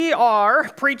We are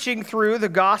preaching through the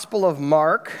Gospel of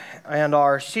Mark, and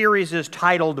our series is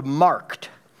titled Marked.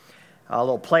 A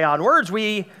little play on words.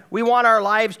 We want our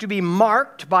lives to be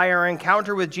marked by our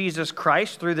encounter with Jesus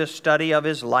Christ through the study of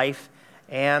his life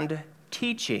and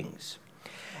teachings.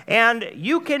 And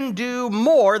you can do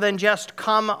more than just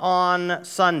come on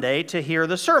Sunday to hear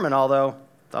the sermon, although,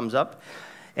 thumbs up.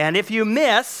 And if you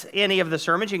miss any of the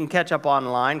sermons, you can catch up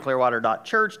online,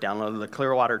 clearwater.church, download the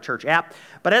Clearwater Church app.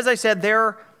 But as I said,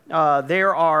 there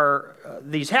are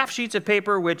these half sheets of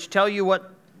paper which tell you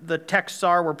what the texts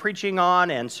are we're preaching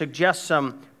on and suggest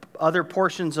some other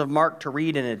portions of Mark to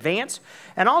read in advance.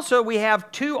 And also we have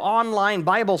 2 online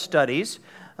Bible studies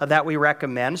that we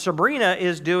recommend. Sabrina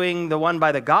is doing the one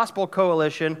by the Gospel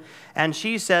Coalition, and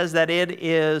she says that it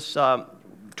is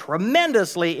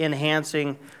tremendously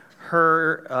enhancing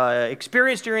her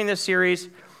experience during this series.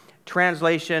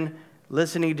 Translation,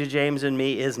 listening to James and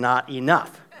me is not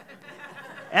enough.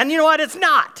 And you know what? It's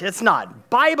not. It's not.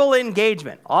 Bible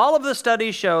engagement. All of the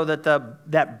studies show that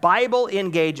that Bible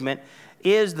engagement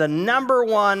is the number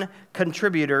one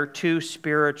contributor to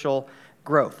spiritual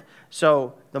growth.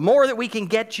 So the more that we can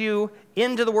get you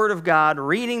into the Word of God,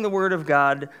 reading the Word of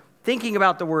God, thinking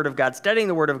about the Word of God, studying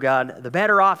the Word of God, the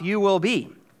better off you will be.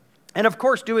 And of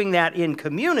course, doing that in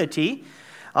community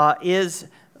is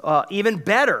even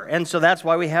better. And so that's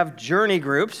why we have journey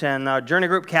groups, and journey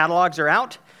group catalogs are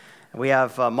out. We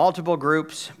have multiple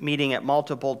groups meeting at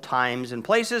multiple times and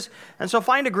places. And so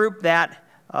find a group that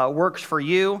works for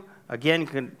you. Again, you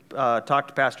can talk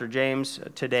to Pastor James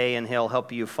today, and he'll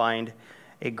help you find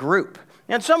a group.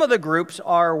 And some of the groups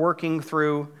are working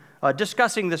through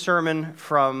discussing the sermon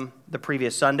from the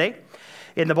previous Sunday.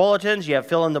 In the bulletins, you have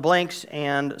fill in the blanks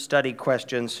and study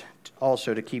questions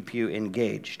also to keep you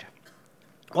engaged.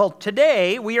 Well,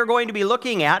 today we are going to be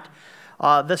looking at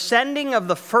the sending of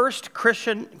the first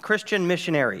Christian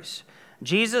missionaries.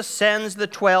 Jesus sends the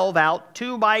 12 out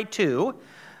 2 by 2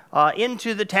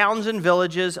 into the towns and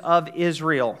villages of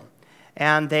Israel.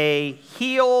 And they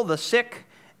heal the sick,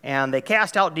 and they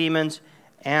cast out demons,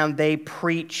 and they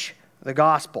preach the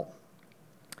gospel.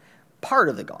 Part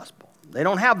of the gospel. They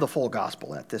don't have the full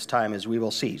gospel at this time, as we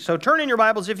will see. So turn in your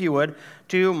Bibles, if you would,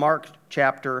 to Mark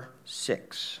chapter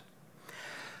 6.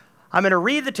 I'm going to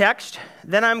read the text,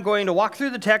 then I'm going to walk through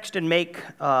the text and make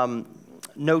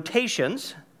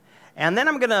notations, and then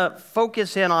I'm going to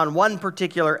focus in on one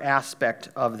particular aspect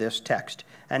of this text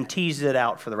and tease it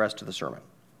out for the rest of the sermon.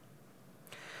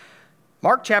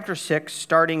 Mark chapter 6,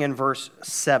 starting in verse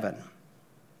 7.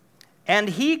 And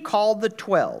he called the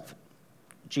 12,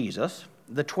 Jesus.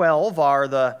 The 12 are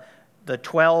the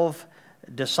 12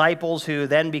 disciples who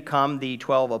then become the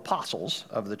 12 apostles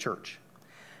of the church,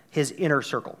 his inner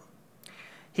circle.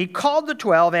 He called the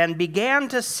 12 and began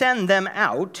to send them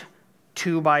out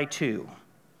 2 by 2,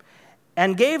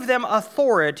 and gave them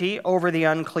authority over the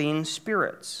unclean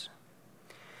spirits.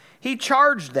 He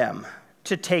charged them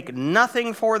to take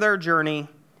nothing for their journey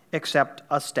except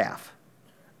a staff,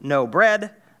 no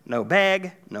bread, no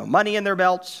bag, no money in their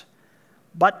belts,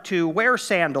 but to wear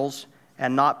sandals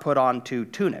and not put on 2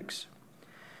 tunics.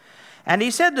 And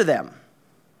he said to them,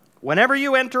 whenever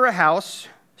you enter a house,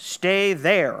 stay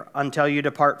there until you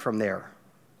depart from there.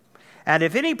 And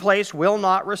if any place will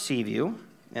not receive you,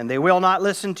 and they will not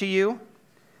listen to you,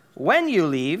 when you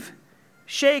leave,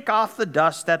 shake off the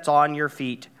dust that's on your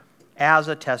feet as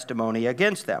a testimony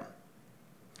against them.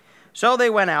 So they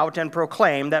went out and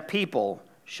proclaimed that people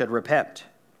should repent.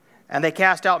 And they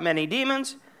cast out many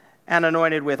demons, and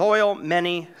anointed with oil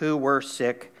many who were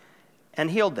sick,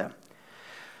 and healed them.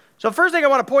 So first thing I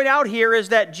want to point out here is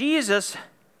that Jesus,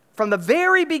 from the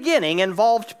very beginning,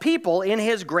 involved people in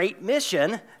his great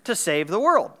mission to save the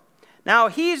world. Now,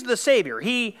 he's the Savior.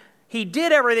 He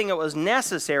did everything that was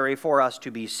necessary for us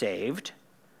to be saved,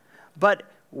 but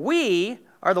we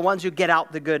are the ones who get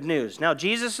out the good news. Now,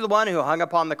 Jesus is the one who hung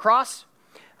upon the cross.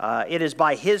 It is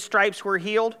by his stripes we're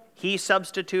healed. He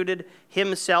substituted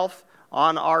himself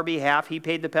on our behalf. He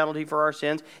paid the penalty for our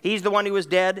sins. He's the one who was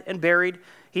dead and buried.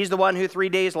 He's the one who 3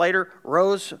 days later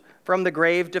rose from the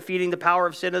grave, defeating the power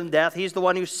of sin and death. He's the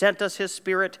one who sent us his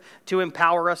Spirit to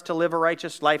empower us to live a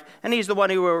righteous life. And he's the one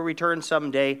who will return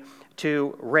someday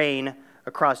to reign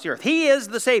across the earth. He is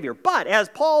the Savior. But as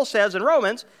Paul says in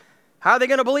Romans, how are they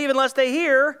going to believe unless they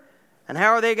hear? And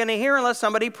how are they going to hear unless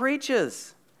somebody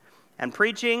preaches? And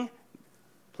preaching,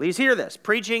 please hear this,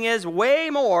 preaching is way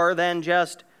more than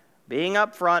just being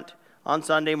up front on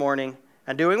Sunday morning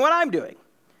and doing what I'm doing.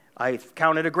 I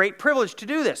count it a great privilege to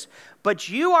do this. But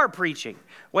you are preaching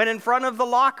when in front of the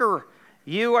locker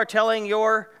you are telling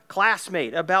your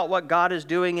classmate about what God is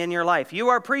doing in your life. You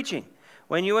are preaching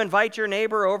when you invite your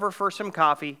neighbor over for some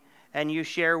coffee and you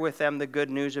share with them the good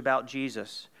news about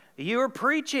Jesus. You are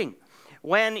preaching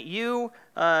when you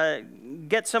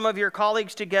get some of your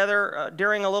colleagues together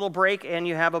during a little break and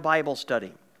you have a Bible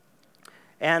study.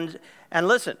 And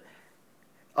listen,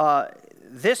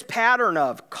 this pattern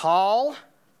of call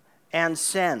and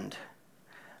send,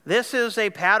 this is a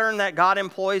pattern that God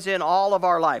employs in all of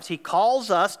our lives. He calls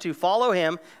us to follow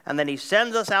him, and then he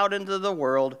sends us out into the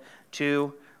world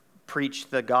to preach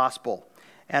the gospel.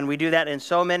 And we do that in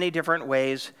so many different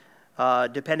ways,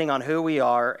 depending on who we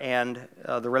are and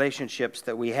the relationships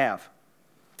that we have.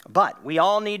 But we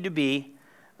all need to be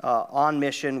on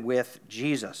mission with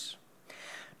Jesus.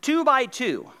 2 by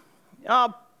 2,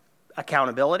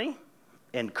 accountability,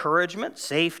 encouragement,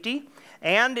 safety.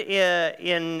 And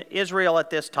in Israel at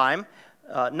this time,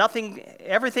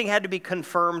 everything had to be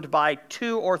confirmed by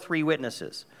 2 or 3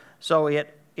 witnesses. So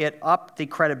it upped the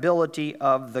credibility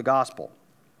of the gospel.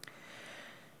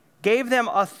 Gave them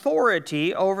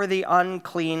authority over the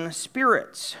unclean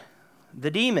spirits,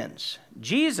 the demons.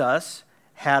 Jesus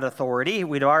had authority.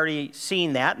 We'd already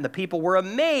seen that, and the people were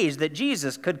amazed that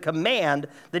Jesus could command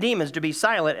the demons to be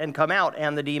silent and come out,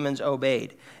 and the demons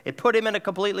obeyed. It put him in a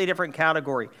completely different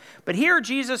category. But here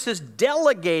Jesus is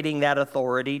delegating that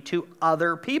authority to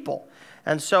other people.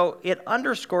 And so it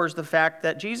underscores the fact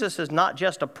that Jesus is not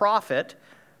just a prophet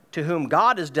to whom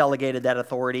God has delegated that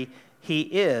authority. He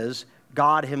is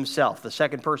God himself, the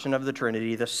second person of the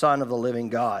Trinity, the Son of the living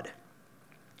God.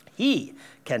 He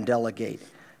can delegate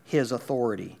his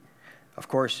authority. Of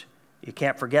course, you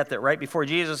can't forget that right before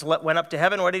Jesus went up to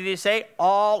heaven, what did he say?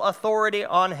 All authority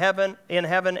in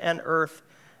heaven and earth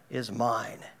is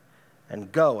mine.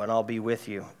 And go, and I'll be with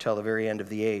you till the very end of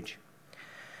the age.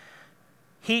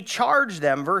 He charged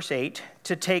them, verse 8,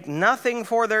 to take nothing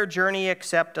for their journey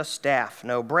except a staff,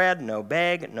 no bread, no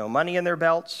bag, no money in their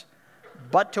belts,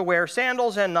 but to wear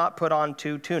sandals and not put on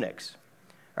 2 tunics.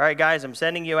 All right, guys, I'm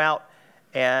sending you out.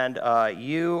 And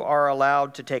you are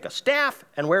allowed to take a staff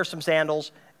and wear some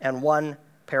sandals and 1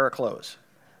 pair of clothes.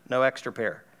 No extra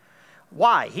pair.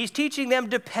 Why? He's teaching them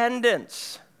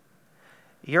dependence.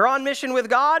 You're on mission with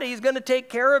God, he's going to take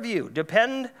care of you.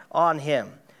 Depend on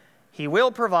him. He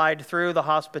will provide through the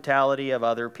hospitality of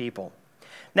other people.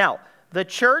 Now, the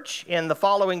church in the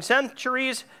following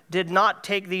centuries did not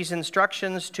take these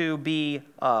instructions to be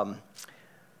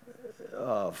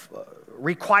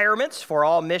requirements for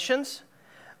all missions.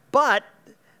 But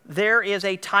there is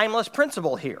a timeless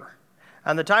principle here.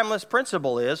 And the timeless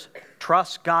principle is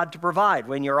trust God to provide.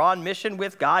 When you're on mission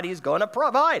with God, he's going to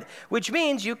provide, which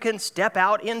means you can step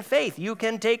out in faith. You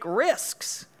can take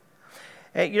risks.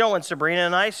 You know, when Sabrina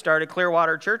and I started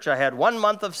Clearwater Church, I had 1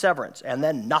 month of severance and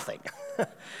then nothing.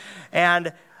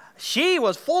 And she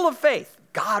was full of faith.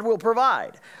 God will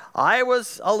provide. I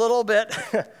was a little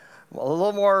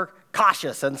more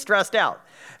cautious and stressed out.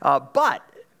 But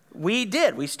we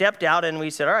did. We stepped out and we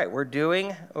said, all right,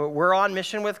 we're on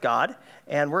mission with God,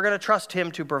 and we're going to trust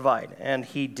him to provide. And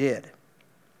he did.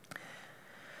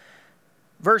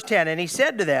 Verse 10, and he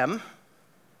said to them,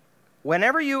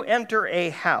 whenever you enter a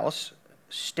house,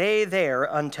 stay there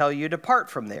until you depart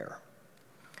from there.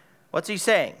 What's he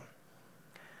saying?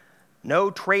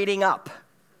 No trading up.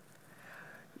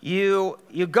 You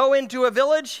go into a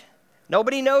village,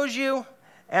 nobody knows you,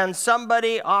 and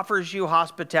somebody offers you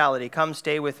hospitality. Come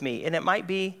stay with me. And it might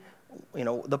be,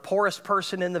 the poorest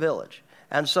person in the village.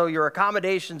 And so your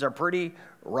accommodations are pretty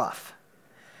rough.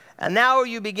 And now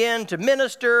you begin to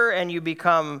minister and you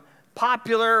become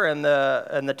popular and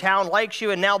the town likes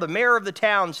you. And now the mayor of the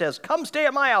town says, come stay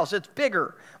at my house. It's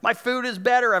bigger. My food is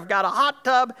better. I've got a hot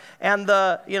tub. And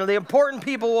the important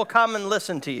people will come and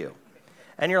listen to you.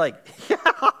 And you're like, yeah,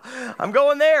 I'm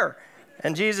going there.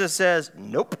 And Jesus says,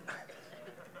 nope.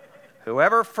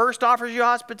 Whoever first offers you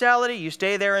hospitality, you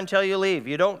stay there until you leave.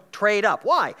 You don't trade up.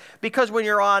 Why? Because when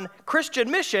you're on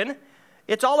Christian mission,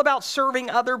 it's all about serving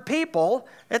other people.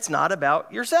 It's not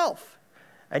about yourself.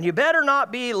 And you better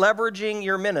not be leveraging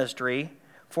your ministry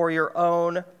for your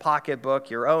own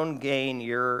pocketbook, your own gain,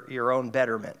 your own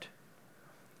betterment.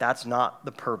 That's not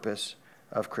the purpose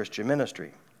of Christian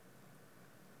ministry.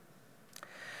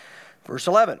 Verse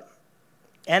 11,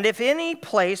 and if any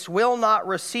place will not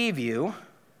receive you,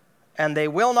 and they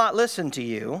will not listen to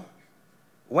you,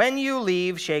 when you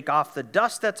leave, shake off the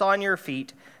dust that's on your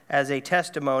feet as a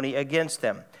testimony against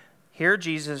them. Here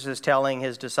Jesus is telling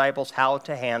his disciples how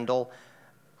to handle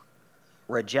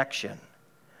rejection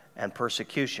and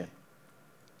persecution.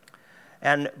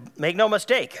 And make no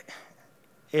mistake,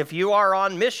 if you are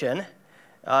on mission,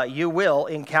 you will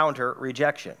encounter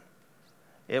rejection.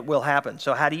 It will happen.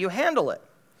 So how do you handle it?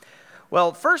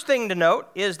 Well, first thing to note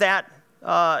is that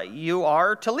you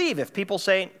are to leave. If people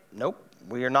say, nope,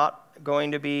 we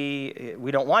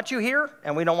don't want you here,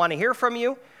 and we don't want to hear from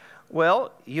you,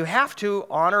 well, you have to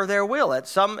honor their will. At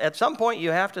some point,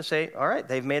 you have to say, all right,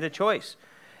 they've made a choice.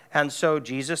 And so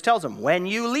Jesus tells them, when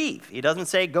you leave, he doesn't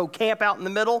say go camp out in the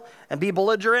middle and be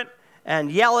belligerent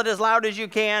and yell it as loud as you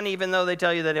can, even though they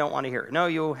tell you they don't want to hear it. No,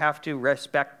 you have to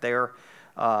respect their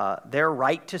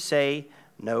right to say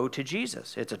no to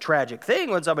Jesus. It's a tragic thing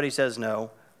when somebody says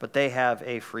no, but they have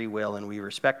a free will, and we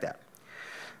respect that.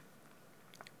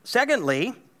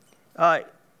 Secondly,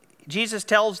 Jesus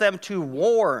tells them to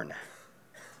warn.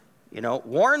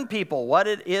 Warn people what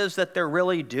it is that they're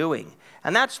really doing.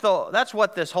 And that's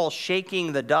what this whole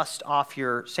shaking the dust off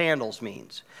your sandals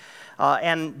means.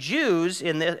 And Jews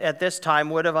at this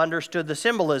time would have understood the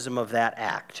symbolism of that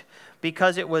act,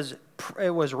 because it was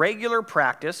regular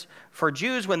practice for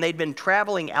Jews when they'd been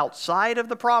traveling outside of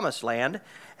the Promised Land,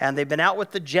 and they'd been out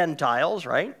with the Gentiles,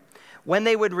 right? When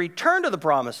they would return to the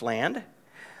Promised Land,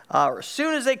 as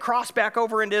soon as they crossed back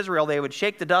over into Israel, they would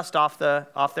shake the dust off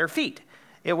their feet.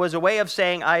 It was a way of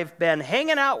saying, I've been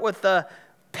hanging out with the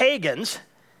pagans,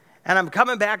 and I'm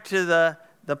coming back to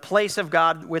the place of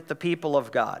God with the people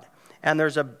of God. And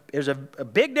there's a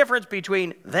big difference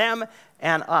between them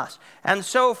and us. And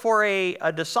so for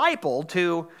a disciple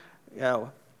to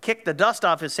kick the dust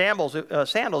off his sandals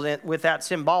with that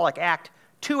symbolic act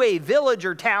to a village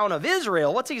or town of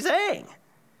Israel, what's he saying?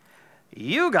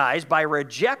 You guys, by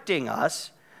rejecting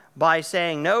us, by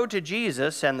saying no to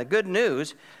Jesus and the good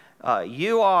news,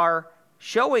 you are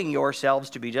showing yourselves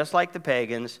to be just like the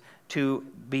pagans, to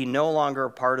be no longer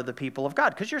a part of the people of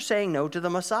God, because you're saying no to the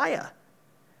Messiah.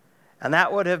 And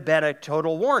that would have been a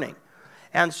total warning.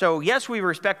 And so, yes, we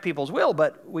respect people's will,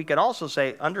 but we can also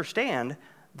say, understand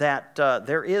that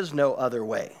there is no other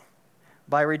way.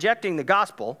 By rejecting the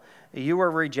gospel, you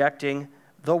are rejecting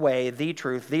the way, the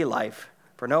truth, the life.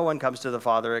 For no one comes to the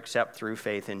Father except through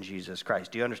faith in Jesus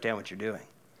Christ. Do you understand what you're doing?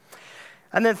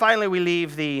 And then finally, we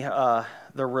leave the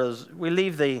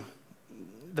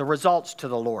results to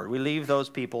the Lord. We leave those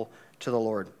people to the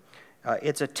Lord.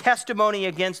 It's a testimony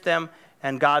against them,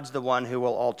 and God's the one who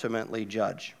will ultimately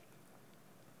judge.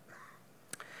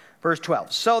 Verse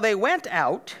 12. So they went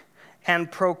out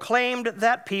and proclaimed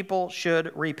that people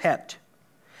should repent.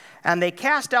 And they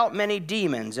cast out many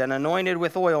demons and anointed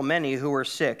with oil many who were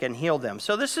sick and healed them.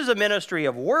 So this is a ministry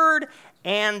of word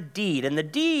and deed. And the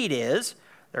deed is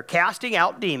they're casting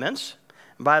out demons.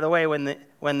 And by the way, when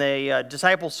the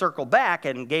disciples circled back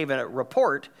and gave a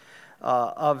report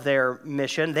of their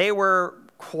mission, they were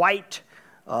quite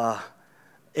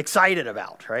excited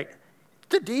about, right?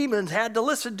 The demons had to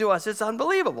listen to us. It's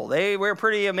unbelievable. They were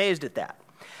pretty amazed at that.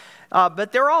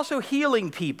 But they're also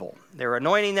healing people. They're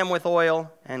anointing them with oil,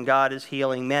 and God is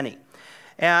healing many.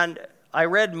 And I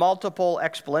read multiple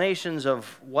explanations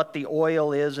of what the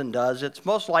oil is and does. It's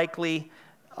most likely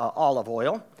olive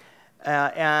oil,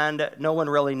 and no one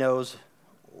really knows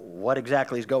what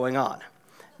exactly is going on.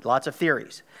 Lots of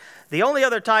theories. The only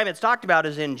other time it's talked about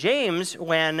is in James,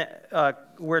 when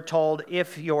we're told,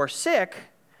 if you're sick,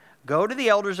 go to the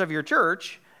elders of your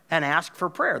church and ask for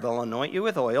prayer. They'll anoint you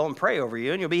with oil and pray over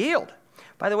you, and you'll be healed.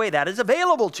 By the way, that is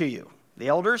available to you. The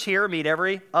elders here meet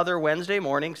every other Wednesday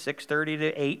morning, 6:30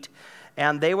 to 8,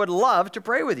 and they would love to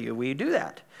pray with you. We do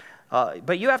that.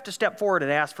 But you have to step forward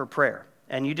and ask for prayer.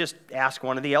 And you just ask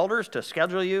one of the elders to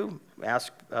schedule you,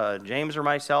 ask James or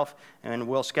myself, and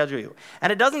we'll schedule you.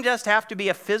 And it doesn't just have to be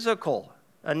a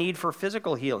need for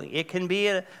physical healing. It can be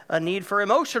a need for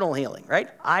emotional healing, right?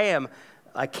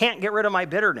 I can't get rid of my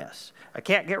bitterness. I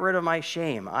can't get rid of my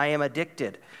shame. I am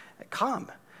addicted.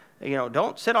 Come.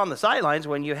 Don't sit on the sidelines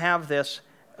when you have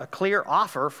a clear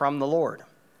offer from the Lord.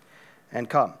 And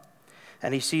come.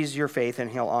 And he sees your faith,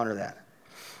 and he'll honor that.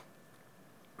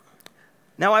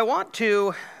 Now, I want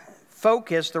to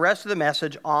focus the rest of the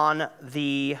message on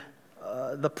the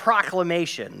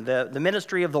proclamation, the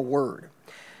ministry of the word.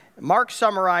 Mark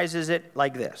summarizes it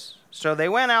like this. So they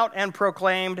went out and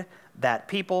proclaimed that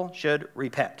people should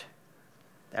repent.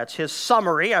 That's his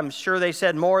summary. I'm sure they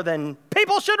said more than,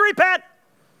 people should repent.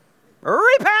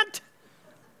 Repent,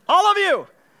 all of you.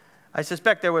 I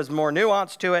suspect there was more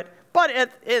nuance to it, but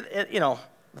the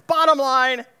bottom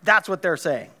line, that's what they're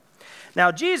saying. Now,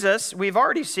 Jesus, we've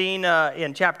already seen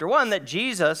in chapter 1 that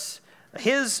Jesus,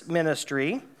 his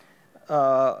ministry,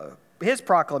 his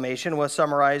proclamation was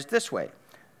summarized this way.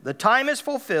 The time is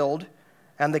fulfilled,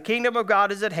 and the kingdom of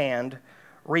God is at hand.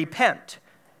 Repent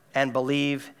and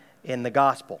believe in the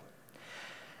gospel.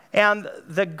 And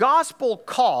the gospel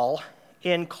call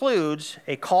includes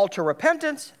a call to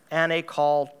repentance and a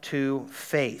call to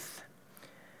faith.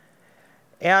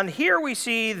 And here we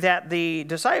see that the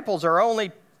disciples are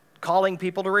only calling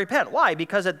people to repent. Why?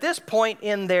 Because at this point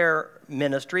in their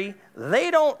ministry,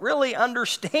 they don't really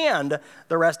understand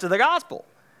the rest of the gospel.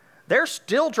 They're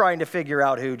still trying to figure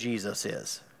out who Jesus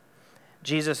is.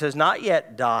 Jesus has not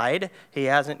yet died. He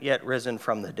hasn't yet risen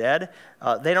from the dead.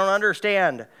 They don't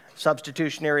understand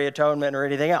substitutionary atonement or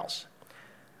anything else.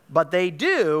 But they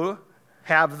do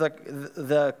have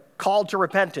the call to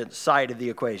repentance side of the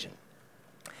equation.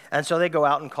 And so they go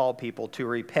out and call people to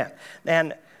repent.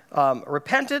 And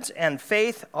repentance and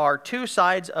faith are two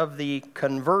sides of the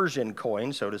conversion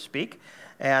coin, so to speak.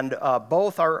 And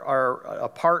both are a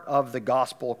part of the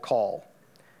gospel call.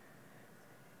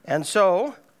 And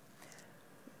so,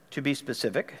 to be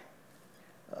specific,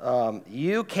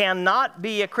 you cannot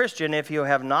be a Christian if you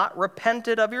have not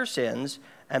repented of your sins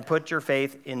and put your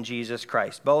faith in Jesus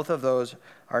Christ. Both of those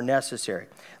are necessary.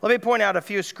 Let me point out a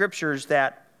few scriptures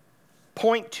that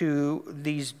point to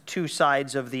these two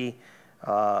sides of the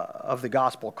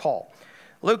gospel call.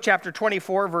 Luke chapter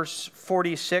 24, verse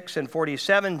 46 and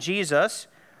 47, Jesus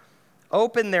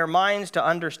opened their minds to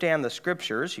understand the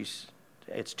scriptures.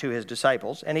 It's to his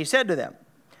disciples. And he said to them,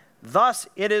 "Thus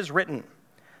it is written,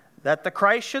 that the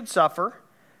Christ should suffer,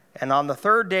 and on the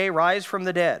third day rise from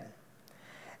the dead,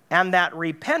 and that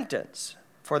repentance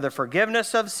for the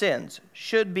forgiveness of sins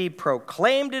should be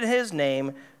proclaimed in his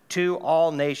name to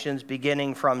all nations,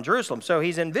 beginning from Jerusalem." So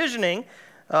he's envisioning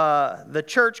the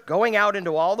church going out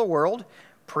into all the world,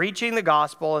 preaching the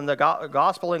gospel, and the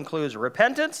gospel includes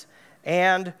repentance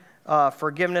and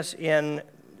forgiveness in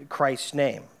Christ's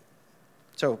name.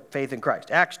 So faith in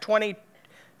Christ. Acts 20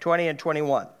 and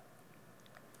 21.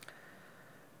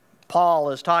 Paul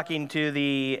is talking to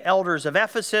the elders of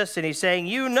Ephesus, and he's saying,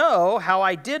 "You know how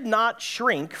I did not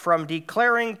shrink from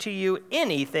declaring to you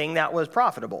anything that was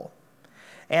profitable,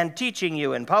 and teaching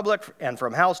you in public and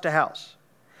from house to house,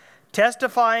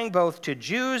 testifying both to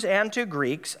Jews and to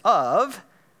Greeks of,"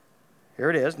 here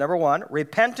it is, number one,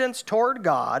 "repentance toward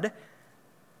God,"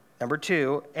 number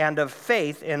two, "and of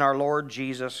faith in our Lord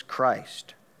Jesus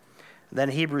Christ."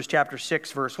 Then Hebrews chapter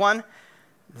 6, verse 1,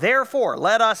 "Therefore,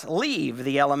 let us leave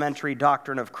the elementary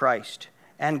doctrine of Christ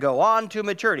and go on to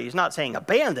maturity." He's not saying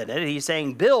abandon it. He's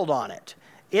saying build on it.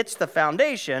 It's the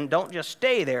foundation. Don't just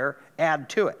stay there. Add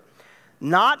to it.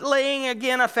 Not laying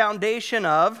again a foundation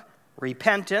of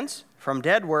repentance from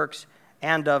dead works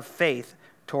and of faith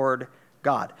toward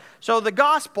God. So the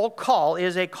gospel call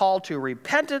is a call to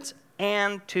repentance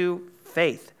and to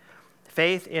faith.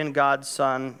 Faith in God's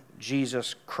Son,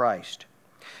 Jesus Christ.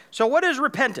 So what is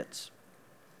repentance?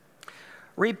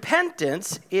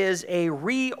 Repentance is a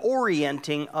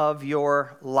reorienting of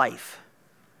your life.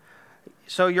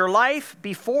 So your life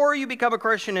before you become a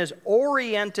Christian is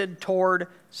oriented toward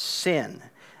sin.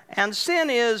 And sin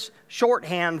is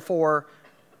shorthand for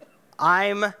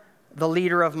I'm the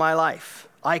leader of my life.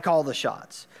 I call the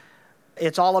shots.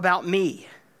 It's all about me.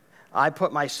 I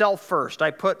put myself first. I'm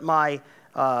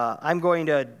going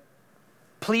to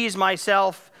please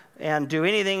myself and do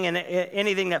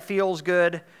anything that feels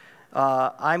good.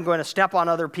 I'm going to step on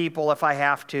other people if I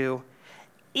have to.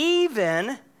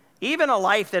 Even a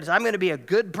life that I'm going to be a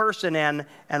good person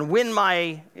and win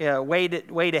my way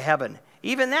to heaven.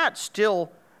 Even that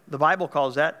still, the Bible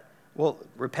calls that,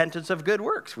 repentance of good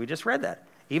works. We just read that.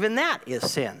 Even that is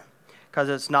sin because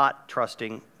it's not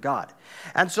trusting God.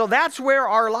 And so that's where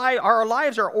our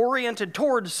lives are oriented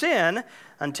towards sin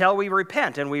until we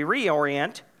repent and we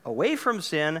reorient away from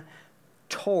sin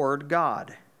toward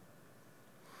God.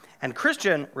 And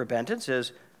Christian repentance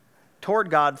is toward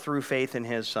God through faith in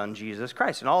his Son, Jesus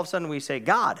Christ. And all of a sudden we say,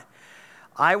 God,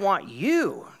 I want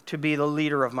you to be the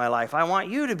leader of my life. I want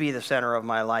you to be the center of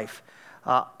my life.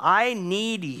 I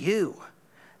need you.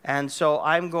 And so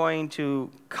I'm coming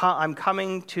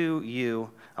to you.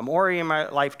 I'm orienting my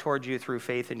life toward you through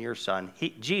faith in your Son.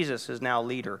 Jesus is now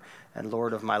leader and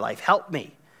Lord of my life. Help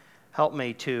me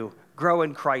to grow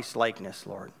in Christ's likeness,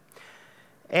 Lord.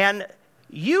 And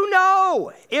you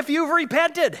know if you've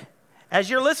repented. As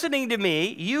you're listening to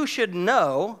me, you should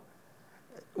know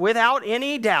without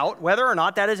any doubt whether or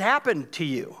not that has happened to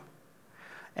you.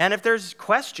 And if there's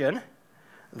question,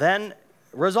 then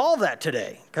resolve that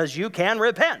today, because you can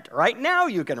repent. Right now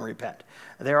you can repent.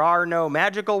 There are no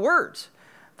magical words.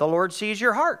 The Lord sees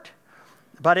your heart.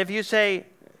 But if you say,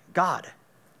 God,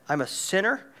 I'm a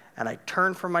sinner, and I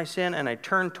turn from my sin, and I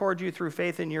turn toward you through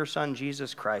faith in your Son,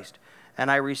 Jesus Christ, and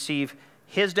I receive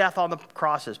his death on the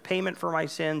cross as payment for my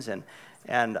sins,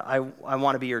 and I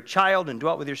want to be your child and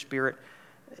dwell with your Spirit,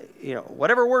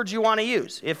 whatever words you want to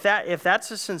use. If that's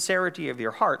the sincerity of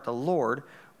your heart, the Lord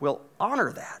will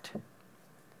honor that.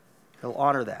 He'll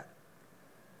honor that.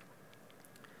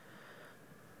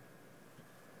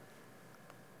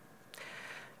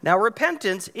 Now,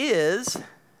 repentance it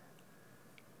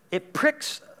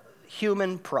pricks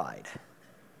human pride.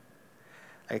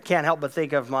 I can't help but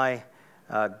think of my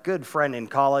good friend in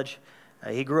college.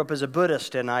 He grew up as a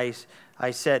Buddhist, and I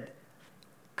said,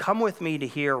 come with me to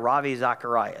hear Ravi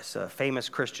Zacharias, a famous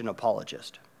Christian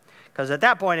apologist. Because at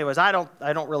that point it was, I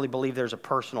don't really believe there's a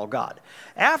personal God.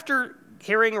 After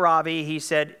hearing Ravi, he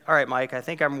said, all right, Mike, I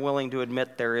think I'm willing to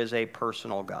admit there is a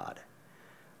personal God.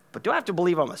 But do I have to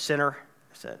believe I'm a sinner?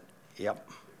 I said, yep.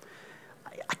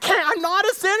 I'm not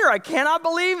a sinner. I cannot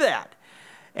believe that.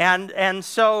 And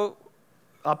so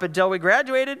up until we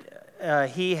graduated,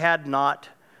 he had not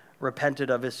repented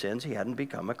of his sins. He hadn't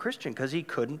become a Christian because he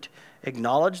couldn't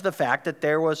acknowledge the fact that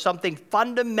there was something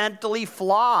fundamentally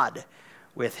flawed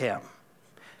with him.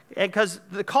 And because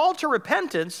the call to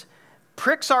repentance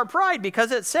pricks our pride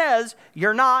because it says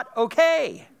you're not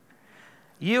okay.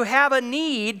 You have a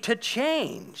need to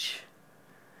change.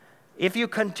 If you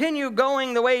continue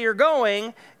going the way you're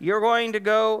going to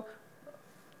go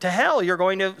to hell. You're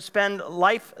going to spend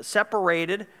life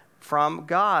separated from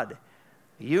God.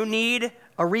 You need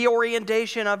a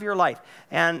reorientation of your life.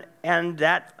 And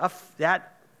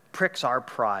that pricks our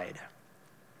pride.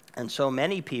 And so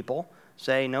many people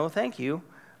say, no, thank you.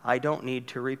 I don't need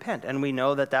to repent. And we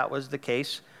know that was the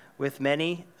case with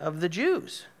many of the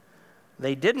Jews.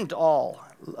 They didn't all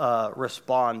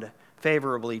respond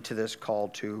favorably to this call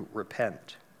to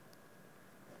repent.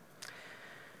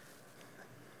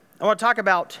 I want to talk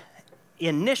about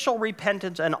initial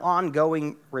repentance and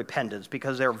ongoing repentance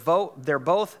because they're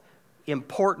both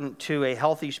important to a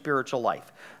healthy spiritual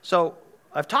life. So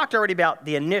I've talked already about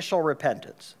the initial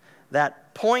repentance,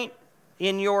 that point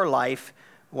in your life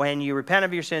when you repent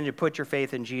of your sins, you put your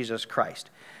faith in Jesus Christ.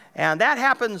 And that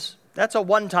happens, that's a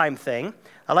one-time thing.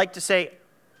 I like to say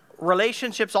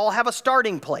relationships all have a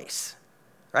starting place,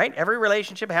 right? Every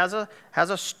relationship has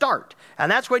a start.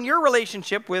 And that's when your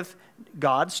relationship with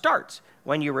God starts.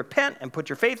 When you repent and put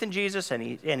your faith in Jesus and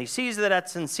he sees that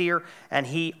that's sincere and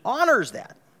he honors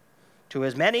that. To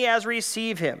as many as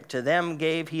receive him, to them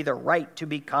gave he the right to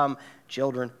become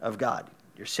children of God.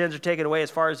 Your sins are taken away as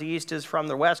far as the east is from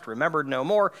the west, remembered no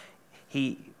more.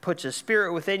 He puts his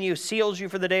spirit within you, seals you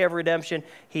for the day of redemption.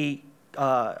 He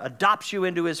adopts you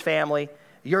into his family.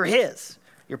 You're his.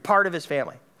 You're part of his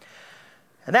family.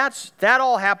 And that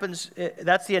all happens,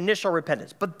 that's the initial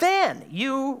repentance. But then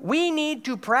we need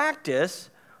to practice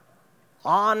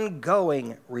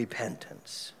ongoing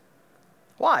repentance.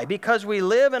 Why? Because we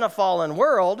live in a fallen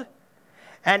world,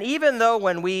 and even though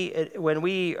when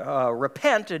we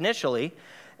repent initially,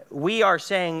 we are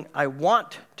saying, I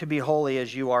want to be holy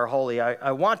as you are holy.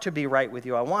 I want to be right with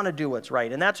you. I want to do what's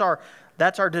right. And that's our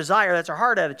desire. That's our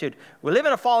heart attitude. We live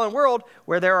in a fallen world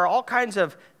where there are all kinds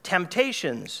of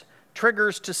temptations,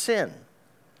 triggers to sin.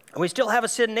 And we still have a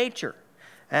sin nature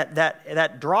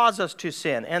that draws us to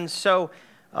sin. And so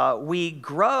we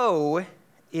grow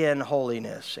in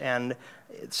holiness. And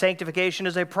sanctification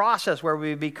is a process where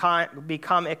we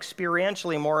become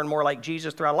experientially more and more like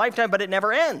Jesus throughout a lifetime, but it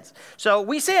never ends. So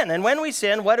we sin. And when we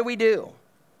sin, what do?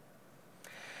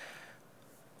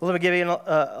 Well, let me give you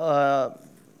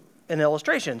an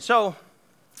illustration. So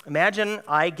imagine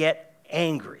I get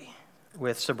angry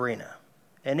with Sabrina.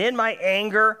 And in my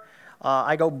anger,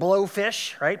 I go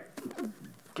blowfish, right?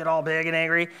 Get all big and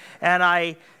angry. And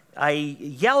I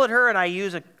yell at her and I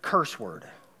use a curse word.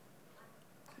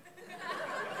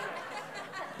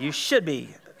 You should be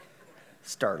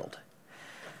startled.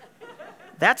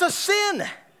 That's a sin.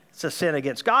 It's a sin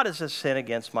against God. It's a sin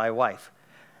against my wife.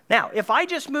 Now, if I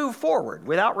just move forward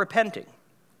without repenting,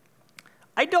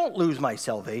 I don't lose my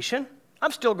salvation.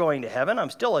 I'm still going to heaven.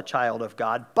 I'm still a child of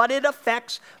God, but it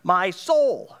affects my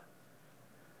soul.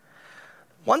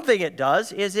 One thing it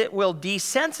does is it will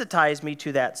desensitize me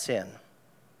to that sin.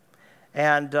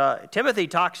 And Timothy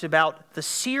talks about the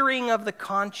searing of the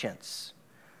conscience.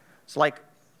 It's like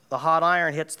the hot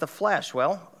iron hits the flesh.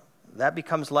 Well, that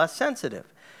becomes less sensitive.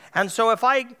 And so if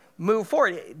I move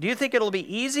forward, do you think it'll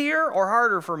be easier or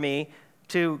harder for me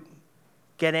to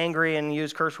get angry and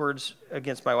use curse words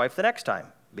against my wife the next time?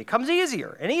 It becomes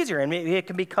easier, and it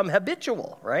can become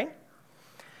habitual, right?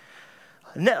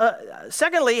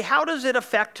 Secondly, how does it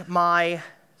affect my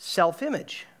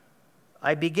self-image?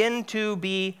 I begin to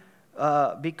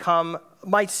become,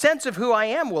 my sense of who I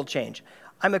am will change.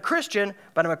 I'm a Christian,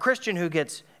 but I'm a Christian who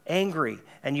gets angry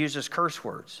and uses curse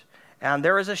words. And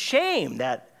there is a shame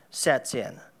that sets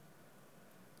in,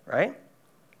 right?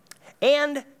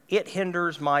 And it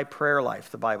hinders my prayer life,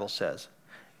 the Bible says.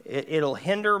 It'll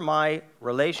hinder my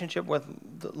relationship with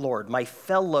the Lord, my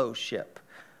fellowship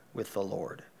with the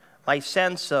Lord, my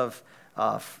sense of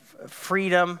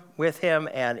freedom with him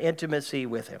and intimacy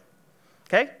with him.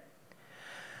 Okay?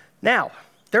 Now,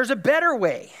 there's a better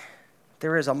way.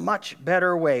 There is a much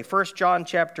better way. 1 John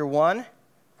chapter 1,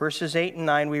 verses 8 and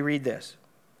 9, we read this.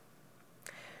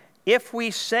 If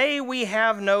we say we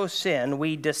have no sin,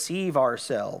 we deceive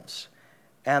ourselves,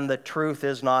 and the truth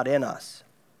is not in us.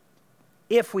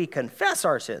 If we confess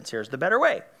our sins, here's the better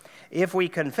way. If we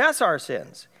confess our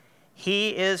sins, he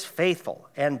is faithful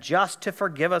and just to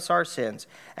forgive us our sins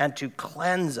and to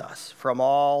cleanse us from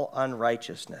all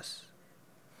unrighteousness.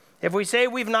 If we say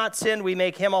we've not sinned, we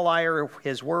make him a liar.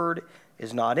 His word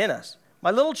is not in us.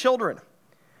 My little children,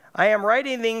 I am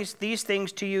writing these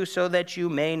things to you so that you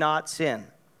may not sin.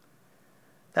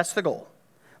 That's the goal.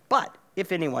 But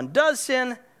if anyone does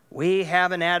sin, we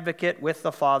have an advocate with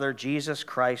the Father, Jesus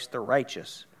Christ the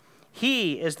righteous.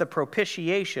 He is the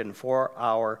propitiation for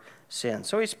our sins.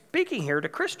 So he's speaking here to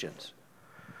Christians.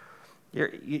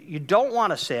 You don't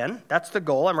want to sin. That's the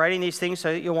goal. I'm writing these things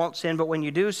so that you won't sin. But when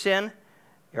you do sin,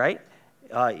 right,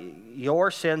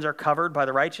 your sins are covered by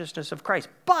the righteousness of Christ.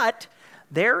 But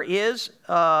there is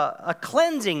a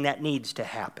cleansing that needs to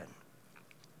happen.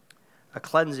 A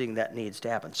cleansing that needs to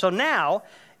happen. So now,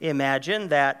 imagine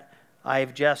that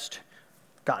I've just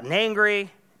gotten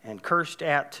angry and cursed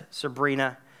at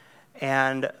Sabrina,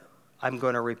 and I'm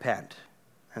going to repent.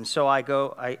 And so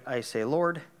I say,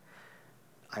 Lord,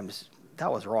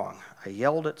 that was wrong. I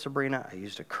yelled at Sabrina. I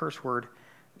used a curse word.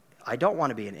 I don't want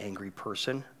to be an angry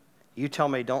person. You tell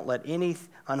me, don't let any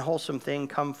unwholesome thing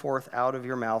come forth out of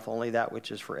your mouth, only that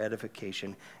which is for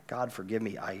edification. God, forgive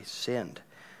me. I sinned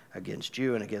against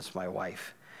you and against my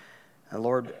wife. And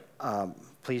Lord,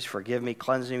 please forgive me,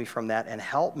 cleanse me from that, and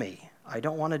help me. I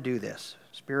don't want to do this.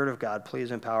 Spirit of God,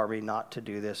 please empower me not to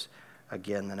do this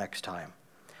again the next time.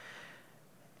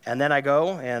 And then I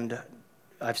go, and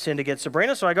I've sinned against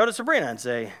Sabrina, so I go to Sabrina and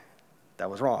say, that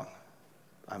was wrong.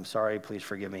 I'm sorry, please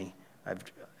forgive me. I've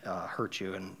hurt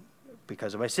you, and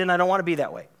because of my sin, I don't want to be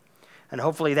that way. And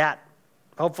hopefully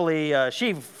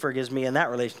she forgives me and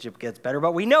that relationship gets better.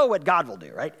 But we know what God will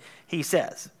do, right? He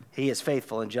says he is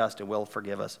faithful and just and will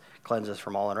forgive us, cleanse us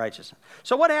from all unrighteousness.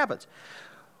 So what happens?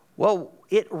 Well,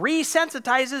 it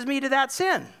resensitizes me to that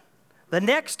sin. The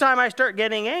next time I start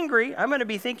getting angry, I'm going to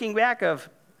be thinking back of,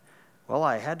 well,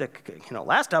 I had to,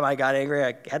 last time I got angry,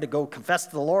 I had to go confess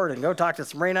to the Lord and go talk to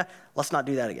Sabrina. Let's not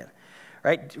do that again,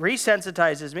 right?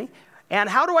 Resensitizes me. And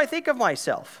how do I think of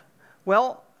myself?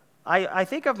 Well, I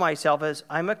think of myself as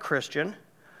I'm a Christian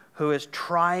who is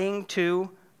trying to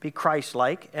be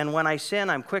Christ-like, and when I sin,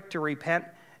 I'm quick to repent,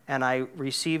 and I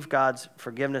receive God's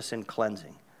forgiveness and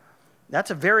cleansing.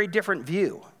 That's a very different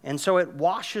view, and so it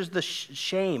washes the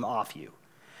shame off you.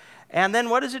 And then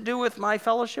what does it do with my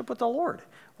fellowship with the Lord?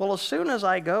 Well, as soon as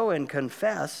I go and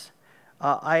confess,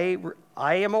 I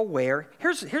am aware.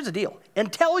 Here's the deal.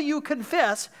 Until you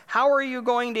confess, how are you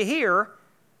going to hear?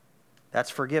 That's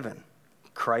forgiven.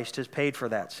 Christ has paid for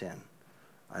that sin.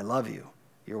 I love you.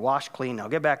 You're washed clean. Now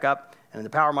get back up, and in the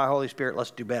power of my Holy Spirit,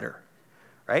 let's do better.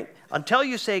 Right? Until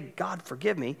you say, God,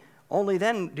 forgive me, only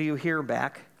then do you hear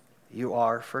back, you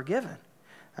are forgiven.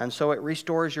 And so it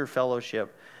restores your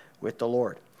fellowship with the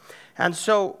Lord. And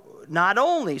so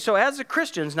as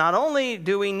Christians, not only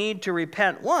do we need to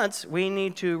repent once, we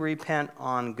need to repent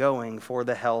ongoing for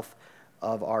the health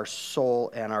of our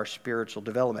soul and our spiritual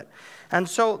development. And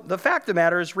so the fact of the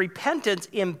matter is repentance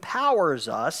empowers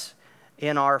us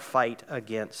in our fight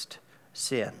against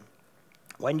sin.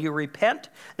 When you repent,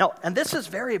 now, and this is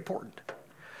very important,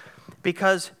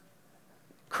 because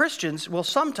Christians will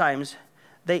sometimes,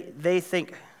 they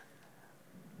think,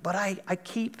 but I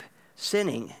keep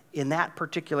sinning in that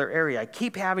particular area. I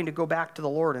keep having to go back to the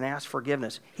Lord and ask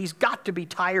forgiveness. He's got to be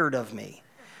tired of me,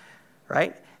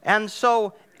 right? And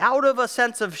so out of a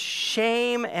sense of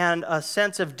shame and a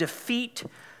sense of defeat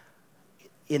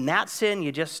in that sin,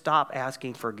 you just stop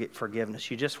asking for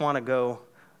forgiveness. You just want to go,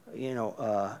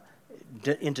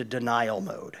 into denial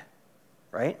mode,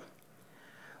 right?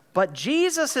 But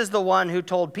Jesus is the one who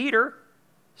told Peter,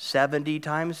 70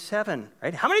 times 7,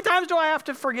 right? How many times do I have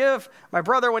to forgive my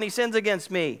brother when he sins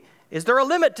against me? Is there a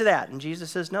limit to that? And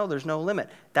Jesus says, no, there's no limit.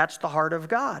 That's the heart of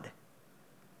God.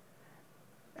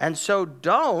 And so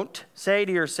don't say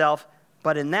to yourself,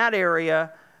 but in that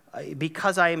area,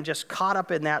 because I am just caught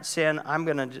up in that sin,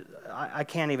 I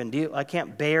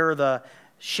can't bear the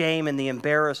shame and the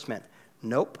embarrassment.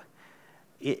 Nope.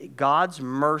 God's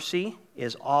mercy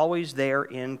is always there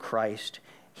in Christ.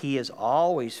 He is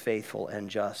always faithful and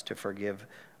just to forgive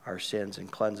our sins and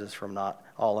cleanse us from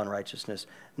all unrighteousness.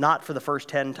 Not for the first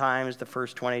 10 times, the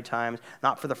first 20 times,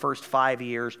 not for the first 5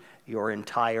 years, your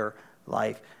entire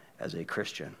life as a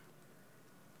Christian.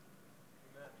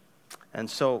 And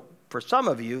so for some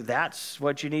of you, that's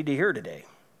what you need to hear today,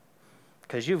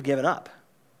 because you've given up.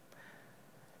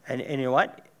 And you know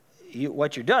what?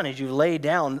 What you've done is you've laid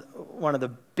down one of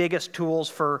the biggest tools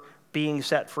for being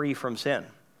set free from sin,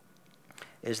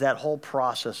 is that whole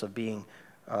process of being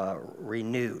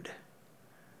renewed,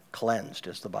 cleansed,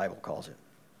 as the Bible calls it.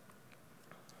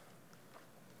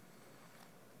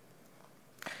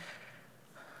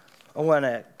 I want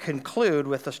to conclude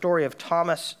with the story of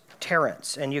Thomas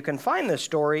Terrence, and you can find this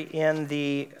story in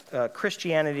the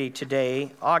Christianity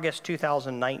Today, August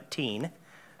 2019,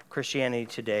 Christianity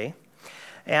Today.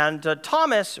 And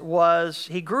Thomas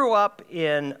he grew up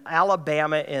in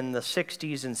Alabama in the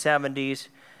 60s and 70s,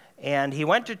 and he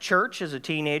went to church as a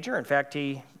teenager. In fact,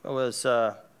 he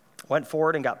went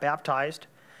forward and got baptized.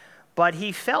 But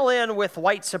he fell in with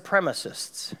white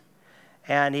supremacists,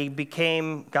 and he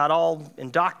got all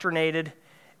indoctrinated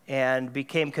and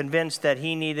became convinced that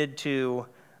he needed to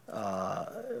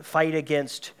fight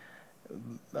against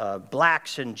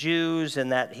blacks and Jews,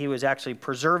 and that he was actually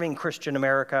preserving Christian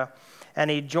America. And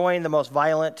he joined the most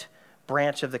violent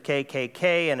branch of the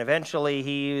KKK, and eventually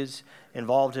he was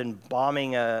involved in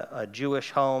bombing a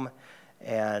Jewish home,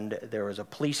 and there was a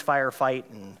police firefight,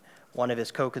 and one of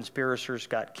his co-conspirators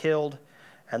got killed.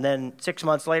 And then 6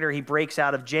 months later, he breaks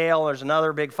out of jail. There's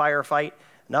another big firefight.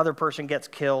 Another person gets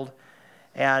killed.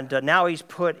 And now he's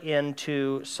put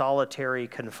into solitary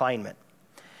confinement.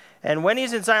 And when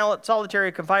he's in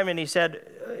solitary confinement, he said,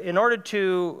 in order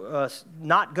to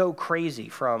not go crazy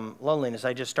from loneliness,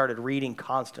 I just started reading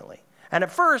constantly. And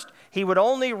at first, he would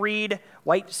only read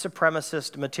white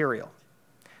supremacist material.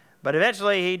 But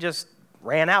eventually, he just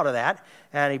ran out of that,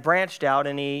 and he branched out,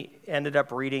 and he ended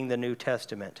up reading the New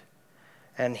Testament.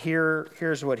 And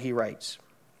here's what he writes.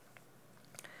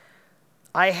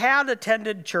 I had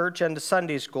attended church and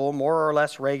Sunday school more or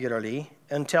less regularly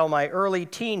until my early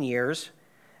teen years,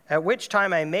 at which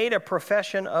time I made a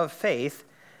profession of faith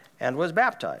and was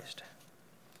baptized.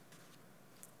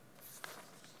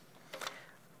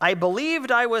 I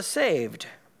believed I was saved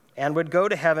and would go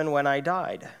to heaven when I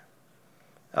died.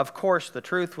 Of course, the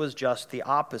truth was just the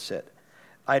opposite.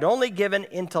 I'd only given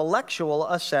intellectual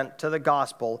assent to the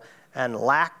gospel and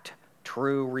lacked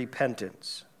true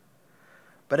repentance.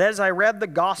 But as I read the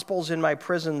Gospels in my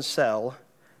prison cell,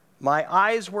 my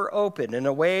eyes were opened in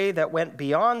a way that went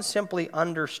beyond simply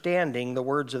understanding the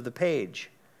words of the page.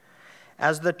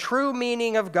 As the true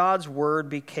meaning of God's word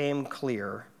became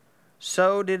clear,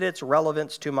 so did its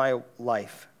relevance to my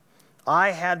life.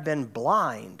 I had been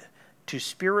blind to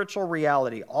spiritual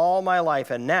reality all my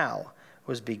life, and now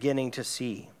was beginning to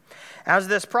see. As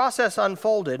this process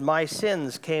unfolded, my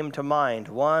sins came to mind,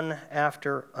 one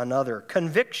after another.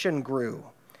 Conviction grew,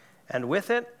 and with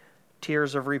it,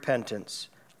 tears of repentance.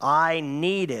 I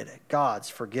needed God's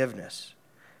forgiveness,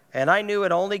 and I knew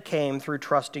it only came through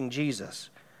trusting Jesus,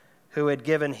 who had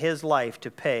given his life to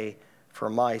pay for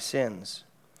my sins.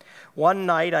 One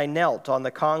night, I knelt on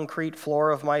the concrete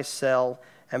floor of my cell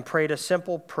and prayed a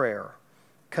simple prayer,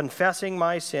 confessing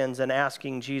my sins and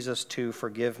asking Jesus to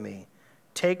forgive me.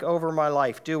 Take over my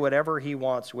life. Do whatever he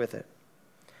wants with it.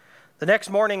 The next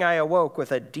morning, I awoke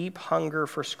with a deep hunger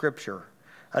for Scripture,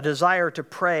 a desire to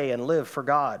pray and live for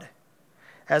God.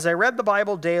 As I read the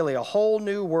Bible daily, a whole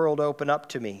new world opened up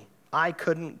to me. I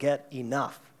couldn't get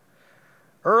enough.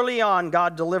 Early on,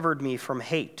 God delivered me from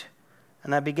hate,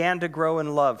 and I began to grow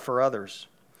in love for others.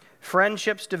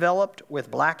 Friendships developed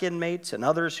with black inmates and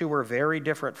others who were very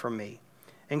different from me,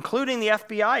 including the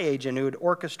FBI agent who had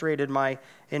orchestrated my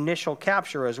initial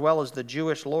capture, as well as the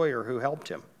Jewish lawyer who helped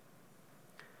him.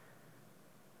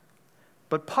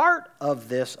 But part of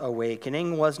this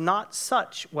awakening was not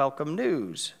such welcome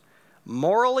news.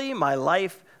 Morally, my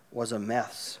life was a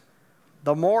mess.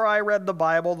 The more I read the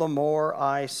Bible, the more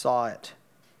I saw it.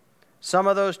 Some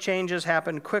of those changes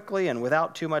happened quickly and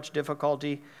without too much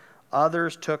difficulty.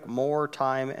 Others took more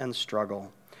time and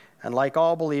struggle. And like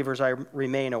all believers, I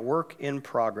remain a work in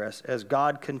progress as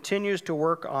God continues to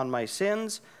work on my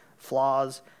sins,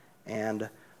 flaws, and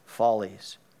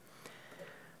follies.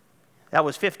 That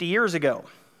was 50 years ago.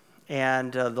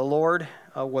 And the Lord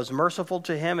was merciful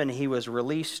to him, and he was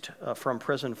released from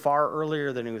prison far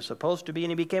earlier than he was supposed to be,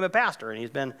 and he became a pastor, and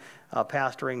he's been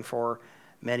pastoring for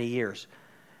many years.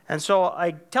 And so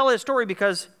I tell his story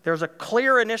because there's a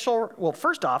clear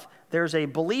first off, there's a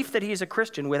belief that he's a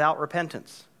Christian without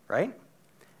repentance. Right?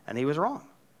 And he was wrong.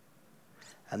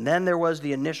 And then there was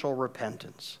the initial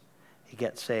repentance. He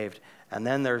gets saved. And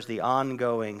then there's the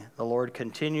ongoing. The Lord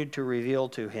continued to reveal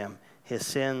to him his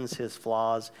sins, his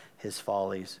flaws, his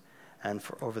follies. And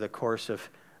over the course of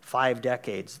 5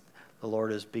 decades, the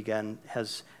Lord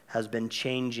has been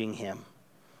changing him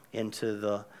into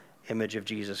the image of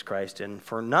Jesus Christ. And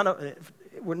for none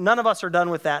of us are done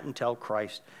with that until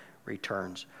Christ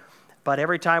returns. But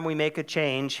every time we make a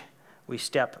change, we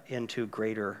step into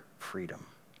greater freedom.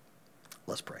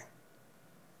 Let's pray.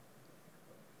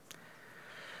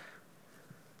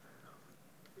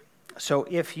 So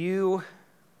if you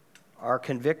are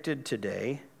convicted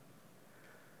today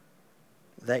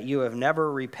that you have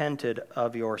never repented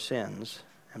of your sins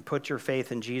and put your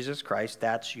faith in Jesus Christ,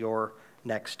 that's your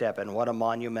next step. And what a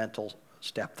monumental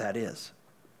step that is.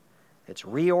 It's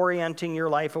reorienting your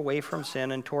life away from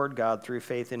sin and toward God through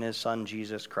faith in his Son,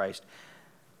 Jesus Christ.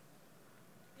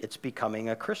 It's becoming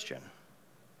a Christian.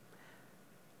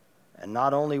 And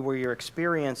not only will your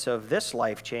experience of this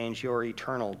life change, your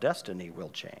eternal destiny will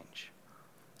change.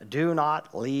 Do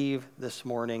not leave this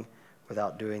morning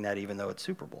without doing that, even though it's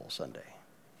Super Bowl Sunday.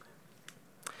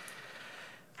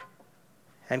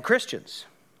 And Christians,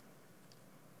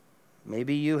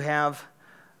 maybe you have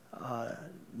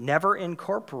never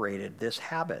incorporated this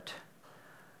habit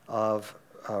of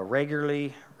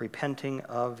regularly repenting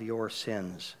of your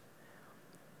sins.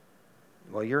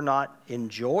 Well, you're not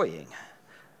enjoying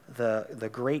the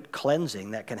great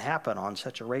cleansing that can happen on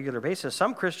such a regular basis.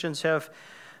 Some Christians have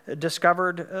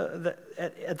discovered that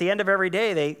at the end of every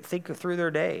day, they think through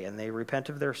their day and they repent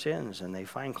of their sins and they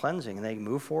find cleansing and they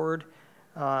move forward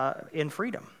in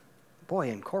freedom. Boy,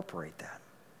 incorporate that.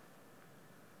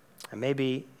 And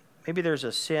maybe there's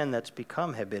a sin that's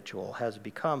become habitual, has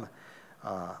become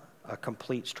a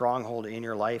complete stronghold in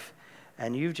your life,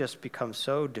 and you've just become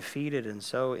so defeated and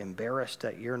so embarrassed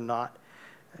that you're not,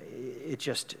 it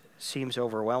just seems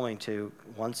overwhelming to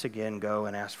once again go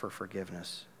and ask for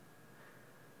forgiveness.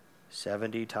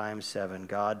 70 times 7.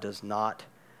 God does not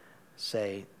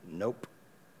say, nope,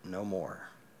 no more.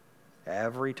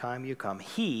 Every time you come,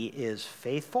 he is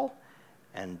faithful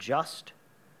and just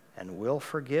and will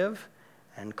forgive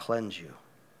and cleanse you.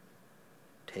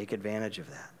 Take advantage of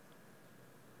that.